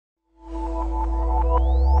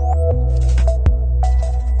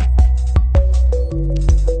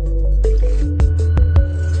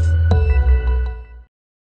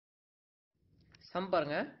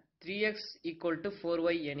பாருங்க 3x equal to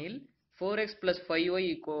 4y எனில் 4x plus 5y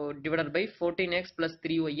divided by 14x plus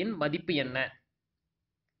 3y இன் மதிப்பு என்ன?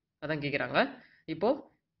 அதான் கேக்குறாங்க. இப்போ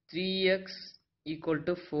 3x equal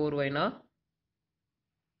to 4y னா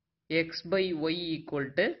x by y equal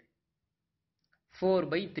to 4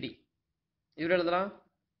 by 3. இவ்வளவு எழுதலாம்.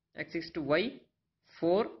 x is to y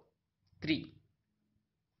 4 3.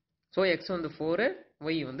 So x வந்து 4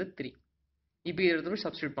 y வந்து 3. இப்போ இத எடுத்து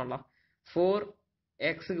சப்ஸ்டிட்யூட் பண்ணலாம்.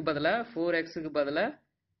 4x க்கு பதிலா 4x க்கு பதிலா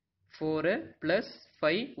 4 plus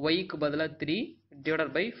 5 y க்கு பதிலா 3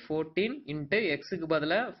 divided by 14 into x க்கு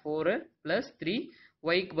பதிலா 4 plus 3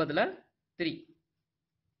 y க்கு பதிலா 3.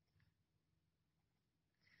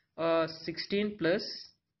 16 plus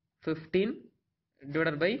 15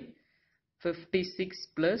 divided by 56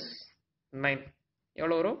 plus 9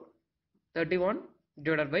 எவ்வளவு வரும்? 31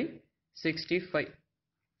 divided by 65.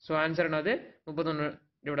 So answer என்னது? 31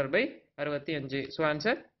 divided by 65. So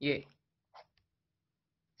answer A.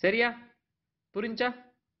 சரியா? புரிஞ்சா?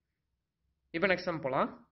 இப்போ நெக்ஸ்ட் சம் போலாம்.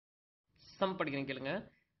 சம் படிக்கிறேன் கேளுங்க.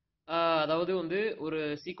 அதாவது வந்து ஒரு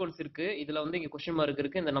சீக்வன்ஸ் இருக்கு. இதுல வந்து இங்க क्वेश्चन மார்க்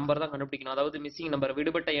இருக்கு. இந்த நம்பர் தான் கண்டுபிடிக்கணும். அதாவது மிஸ்ஸிங் நம்பர்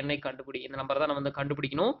விடுபட்ட எண்ணை கண்டுபிடி. இந்த நம்பர் தான் நம்ம வந்து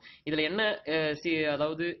கண்டுபிடிக்கணும். இதுல என்ன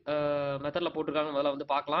அதாவது மெத்தட்ல போட்டுருக்காங்க முதல்ல வந்து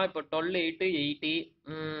பார்க்கலாம். இப்போ 12 8 80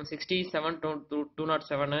 67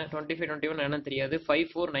 207 25 21 என்னன்னு தெரியாது. 5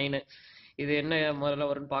 4 9 இது என்ன முதல்ல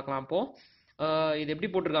வரும்னு பார்க்கலாம். அப்போ இது எப்படி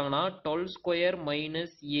போட்டிருக்காங்கன்னா 12 square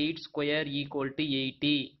minus 8 square equal to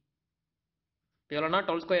 80. எவ்வளோனா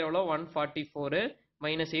 12 ஸ்கொயர் எவ்வளோ 144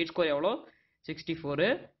 மைனஸ் 8 ஸ்கொயர் எவ்வளோ 64.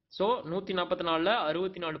 ஸோ 144ல்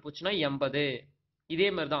 64 போச்சுன்னா 80. இதே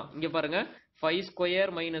மாதிரி தான் இங்கே பாருங்க 5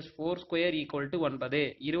 square minus 4 square equal to 9.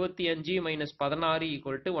 25 minus 16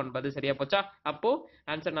 equal to 9. சரியா போச்சா? அப்போ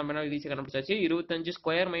ஆன்சர் நம்ம என்ன ஈஸியாக கண்டுபிடிச்சாச்சு. 25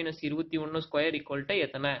 square minus 21 square equal to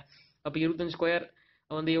எத்தனை? அப்போ 25 ஸ்கொயர்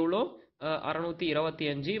வந்து எவ்வளோ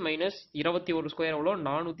 625 மைனஸ் 21 ஸ்கொயர் எவ்வளோ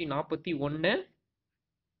 441.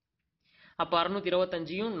 அப்போ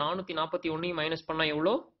 625யும் 441யும் மைனஸ் பண்ணா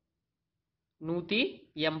எவ்வளோ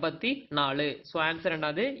 184. ஸோ ஆன்சர்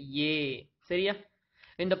என்னது? ஏ. சரியா?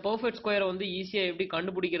 இந்த பர்ஃபெக்ட் ஸ்கொயரை வந்து ஈஸியாக எப்படி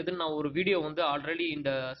கண்டுபிடிக்கிறதுன்னு நான் ஒரு வீடியோ வந்து ஆல்ரெடி இந்த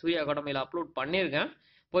சூர்யா அகாடமியில் அப்லோட் பண்ணியிருக்கேன்.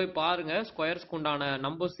 போய் பாருங்க. ஸ்கொயர்ஸ்க்கு உண்டான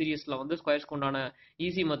நம்பர் சீரீஸ்ல வந்து ஸ்கொயர்ஸ்க்கு உண்டான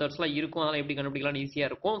ஈஸி மெத்தட்ஸ்லாம் இருக்கும். அதெல்லாம் எப்படி கண்டுபிடிக்கலாம்னு ஈஸியாக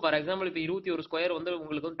இருக்கும். ஃபார் எக்ஸாம்பிள் இப்போ 21 ஸ்கொயர் வந்து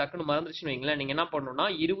உங்களுக்கு வந்து டக்குன்னு மறந்துச்சுன்னு வைங்களேன். நீங்கள் என்ன பண்ணணும்னா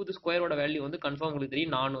 20 ஸ்கொயரோட வேல்யூ வந்து கன்ஃபார்ம் உங்களுக்கு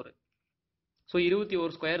தெரியும் 400. ஸோ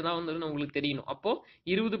 21 ஸ்கொயர் தான் வந்து உங்களுக்கு தெரியணும். அப்போ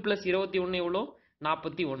 20 பிளஸ் 21 எவ்வளோ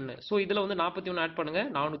 41. ஸோ இதில் வந்து 41 ஆட் பண்ணுங்க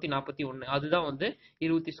 441. அதுதான் வந்து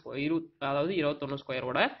 21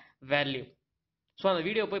 ஸ்கொயரோட வேல்யூ. ஸோ அந்த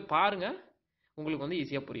வீடியோ போய் பாருங்க, உங்களுக்கு வந்து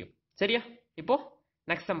ஈஸியாக புரியும். சரியா? இப்போ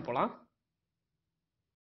நெக்ஸ்ட் சம் போலாம்.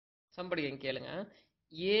 சம் படிக்க கேளுங்க.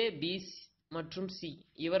 ஏ பி மற்றும் சி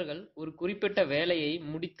இவர்கள் ஒரு குறிப்பிட்ட வேலையை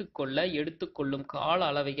முடித்துக்கொள்ள எடுத்துக்கொள்ளும் கால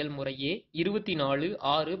அளவைகள் முறையே 24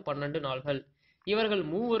 6 12 நாள்கள். இவர்கள்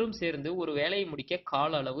மூவரும் சேர்ந்து ஒரு வேலையை முடிக்க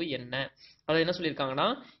கால அளவு என்ன? அதை என்ன சொல்லியிருக்காங்கன்னா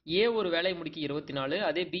ஏ ஒரு வேலையை முடிக்க 24,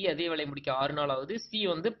 அதே பி அதே வேலையை முடிக்க 6 நாள் ஆகுது, சி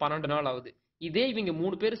வந்து 12 நாள் ஆகுது. இதே இவங்க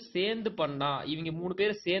மூணு பேர் சேர்ந்து பண்ணா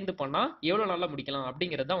எவ்வளவு நாளா முடிக்கலாம்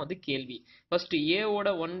அப்படிங்கிறது தான் வந்து கேள்வி. ஃபர்ஸ்ட் ஏவோட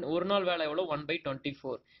ஒரு நாள் வேலை எவ்வளோ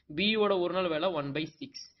 1/24, பியோட ஒரு நாள் வேலை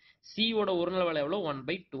 1/6, சியோட ஒரு நாள் வேலை எவ்வளோ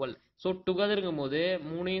 1/12. ஸோ டுகெதருங்கும் போது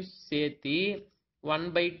மூணையும் சேர்த்து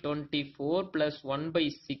 1/24 பிளஸ்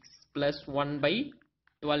 1/6 பிளஸ்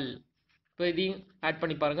 1/12. இப்போ இதையும் ஆட்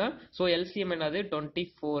பண்ணி பாருங்க. ஸோ எல்சிஎம் என்னது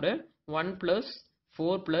 24, 1 பிளஸ்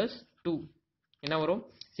 4 பிளஸ் 2 என்ன வரும்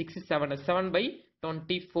 6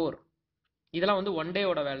 7/24. இதெல்லாம் வந்து ஒன்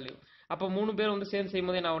டேயோட வேல்யூ. அப்போ மூணு பேர் வந்து சேர்ந்து செய்யும்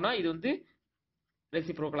போது என்ன ஆகும்னா இது வந்து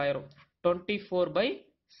ரெசிப்ரோக்கல் ஆயிரும்.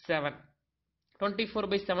 24/7.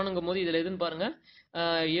 24/7ங்கும் போது இதுல எதுன்னு பாருங்க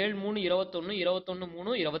 7 3 21 21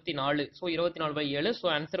 3 24. ஸோ 24/7. ஸோ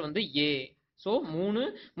ஆன்சர் வந்து ஏ. ஸோ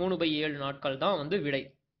 3/7 நாட்கள் தான் வந்து விடை.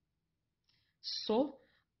 ஸோ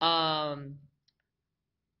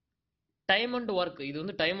டைம் அண்ட் ஒர்க், இது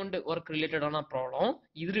வந்து டைம் அண்ட் ஒர்க் ரிலேட்டடான ப்ராப்ளம்.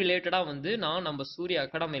 இது ரிலேட்டடா வந்து நான் நம்ம சூர்யா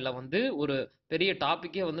அகாடமியில் வந்து ஒரு பெரிய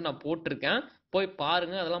டாப்பிக்கே வந்து நான் போட்டிருக்கேன். போய்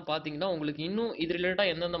பாருங்க. அதெல்லாம் பார்த்தீங்கன்னா உங்களுக்கு இன்னும் இது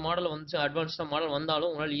ரிலேட்டடாக எந்தெந்த மாடல் வந்து அட்வான்ஸ்டாக மாடல் வந்தாலும்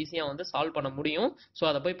உங்களால் ஈஸியாக வந்து சால்வ் பண்ண முடியும். ஸோ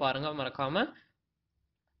அதை போய் பாருங்க. மறக்காம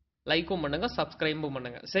லைக்கும் பண்ணுங்க, சப்ஸ்கிரைபும்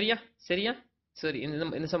பண்ணுங்க. சரியா? சரி,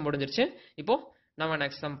 இந்த சம் முடிஞ்சிருச்சு. இப்போ நம்ம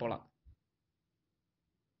நெக்ஸ்ட் சம் போலாம்.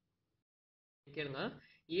 கேளுங்க.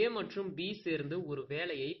 ஏ மற்றும் பி சேர்ந்து ஒரு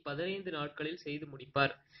வேலையை 15 நாட்களில் செய்து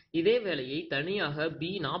முடிப்பார். இதே வேலையை தனியாக பி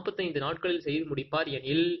 45 நாட்களில் செய்து முடிப்பார்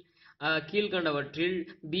எனில் கீழ்கண்டவற்றில்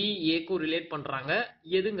பி ஏக்கும் ரிலேட் பண்றாங்க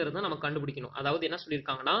எதுங்கிறத நம்ம கண்டுபிடிக்கணும். அதாவது என்ன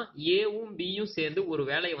சொல்லியிருக்காங்கன்னா ஏவும் பியும் சேர்ந்து ஒரு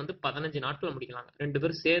வேலையை வந்து 15 நாட்கள் முடிக்கிறாங்க. ரெண்டு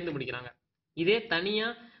பேரும் சேர்ந்து முடிக்கிறாங்க. இதே தனியா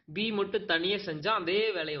பி மட்டும் தனியே செஞ்சா அதே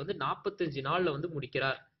வேலையை வந்து 45 நாள்ல வந்து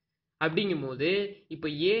முடிக்கிறார். அப்படிங்கும் போது இப்ப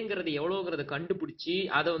ஏங்கிறது எவ்வளவுங்கிறத கண்டுபிடிச்சி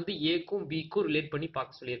அதை வந்து ஏக்கும் பிக்கும் ரிலேட் பண்ணி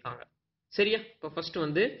பார்க்க சொல்லியிருக்காங்க. சரியா? இப்ப ஃபர்ஸ்ட்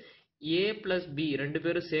வந்து ஏ பிளஸ் பி ரெண்டு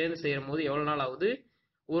பேரும் சேர்ந்து செய்யும் போது எவ்வளவு நாள் ஆகுது?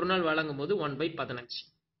 ஒரு நாள் வழங்கும் போது 1/15.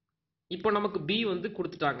 இப்போ நமக்கு பி வந்து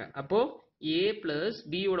கொடுத்துட்டாங்க. அப்போ ஏ பிளஸ்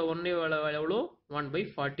பியோட எவ்வளோ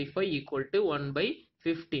 1/45 ஈக்குவல் டு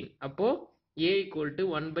 1/15. அப்போ ஏ ஈக்குவல் டு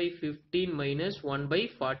 1/15 மைனஸ்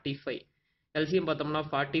 1/45. எல்சிஎம் பார்த்தோம்னா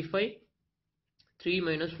 45, 3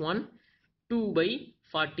 minus 1,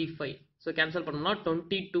 2/45. ஸோ கேன்சல் பண்ணோம்னா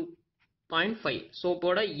 22.5. ஸோ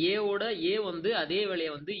போட ஏவோட ஏ வந்து அதே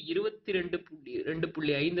வேலையை வந்து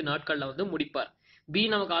 22.5 நாட்கள்ல வந்து முடிப்பார். பி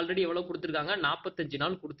நமக்கு ஆல்ரெடி எவ்வளவு கொடுத்துருக்காங்க? 45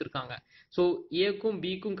 நாள் கொடுத்துருக்காங்க. ஸோ ஏக்கும்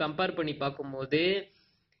பிக்கும் கம்பேர் பண்ணி பார்க்கும்போது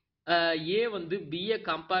ஏ வந்து பியை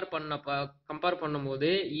கம்பேர் பண்ணும்போது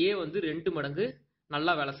ஏ வந்து 2 மடங்கு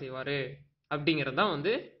நல்லா வேலை செய்வாரு அப்படிங்கிறது தான்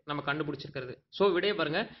வந்து நம்ம கண்டுபிடிச்சிருக்கிறது. ஸோ விடைய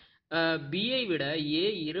பாருங்க, பிஐ விட ஏ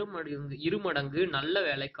இருமடங்கு நல்ல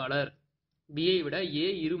வேலைக்காரர். பிஐ விட ஏ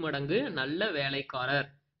இருமடங்கு நல்ல வேலைக்காரர்.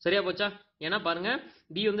 சரியா போச்சா? ஏன்னா பாருங்க,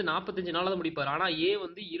 பி வந்து 45 நாள் தான் முடிப்பார். ஆனா ஏ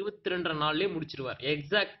வந்து 22 நாள்லயே முடிச்சிருவார்.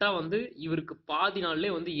 எக்ஸாக்டா வந்து இவருக்கு பாதி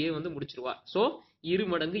நாள்லயே வந்து ஏ வந்து முடிச்சிருவார். சோ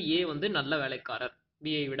இருமடங்கு ஏ வந்து நல்ல வேலைக்காரர்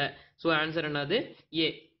பிஐ விட. சோ ஆன்சர் என்னது? ஏ.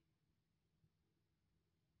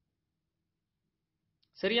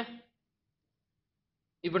 சரியா?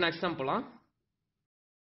 இப்போ நெக்ஸ்ட் டைம் போலாம்.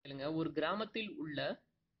 ஒரு கிராமத்தில் உள்ள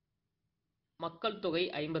மக்கள் தொகை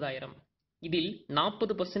 50,000. இதில்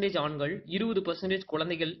 40% ஆண்கள், 20%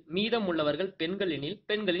 குழந்தைகள், மீதம் உள்ளவர்கள் பெண்கள் எனில்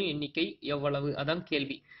பெண்களின் எண்ணிக்கை எவ்வளவு? அதான்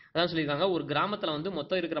கேள்வி. அதான் சொல்லியிருக்காங்க, ஒரு கிராமத்துல வந்து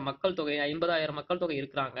மொத்தம் இருக்கிற மக்கள் தொகை 50,000 மக்கள் தொகை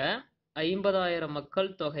இருக்கிறாங்க. 50,000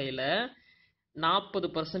 மக்கள் தொகையில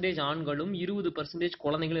 40% ஆண்களும் 20%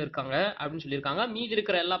 குழந்தைகளும் இருக்காங்க அப்படின்னு சொல்லியிருக்காங்க. மீதி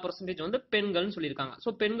இருக்கிற எல்லா பர்சன்டேஜ் வந்து பெண்கள்னு சொல்லியிருக்காங்க. ஸோ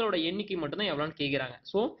பெண்களோட எண்ணிக்கை மட்டும் தான் எவ்வளோன்னு கேட்குறாங்க.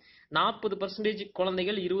 ஸோ 40%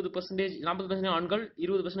 குழந்தைகள், 20% 40% ஆண்கள்,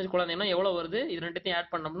 20% குழந்தைன்னா எவ்வளோ வருது? இது ரெண்டுத்தையும்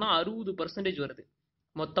ஆட் பண்ணோம்னா 60% வருது.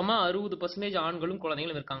 மொத்தமா 60% ஆண்களும்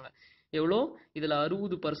குழந்தைகளும் இருக்காங்க. எவ்வளோ? இதுல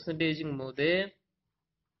 60% போது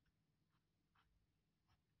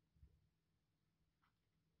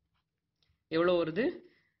எவ்வளோ வருது?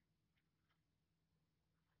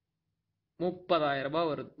 30,000 ரூபாய்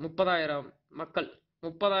வருது.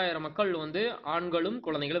 30,000 மக்கள் வந்து ஆண்களும்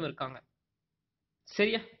குழந்தைகளும் இருக்காங்க.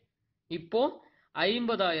 சரியா? இப்போ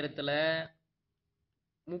 50,000த்துல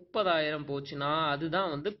 30,000 போச்சுன்னா அதுதான்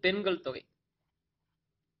வந்து பெண்கள் தொகை.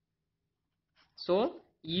 சோ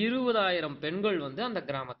 20,000 பெண்கள் வந்து அந்த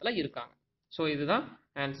கிராமத்துல இருக்காங்க. சோ இதுதான்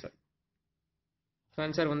ஆன்சர்.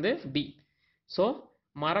 ஆன்சர் வந்து பி. சோ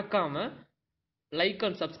மறக்காம லைக்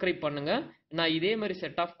அண்ட் சப்ஸ்கிரைப் பண்ணுங்க. நான் இதே மாதிரி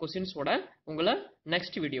செட் ஆஃப் கொஸ்டின்ஸோட உங்களை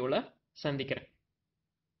நெக்ஸ்ட் வீடியோல சந்திக்கிறேன்.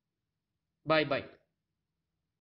 பாய் பாய்.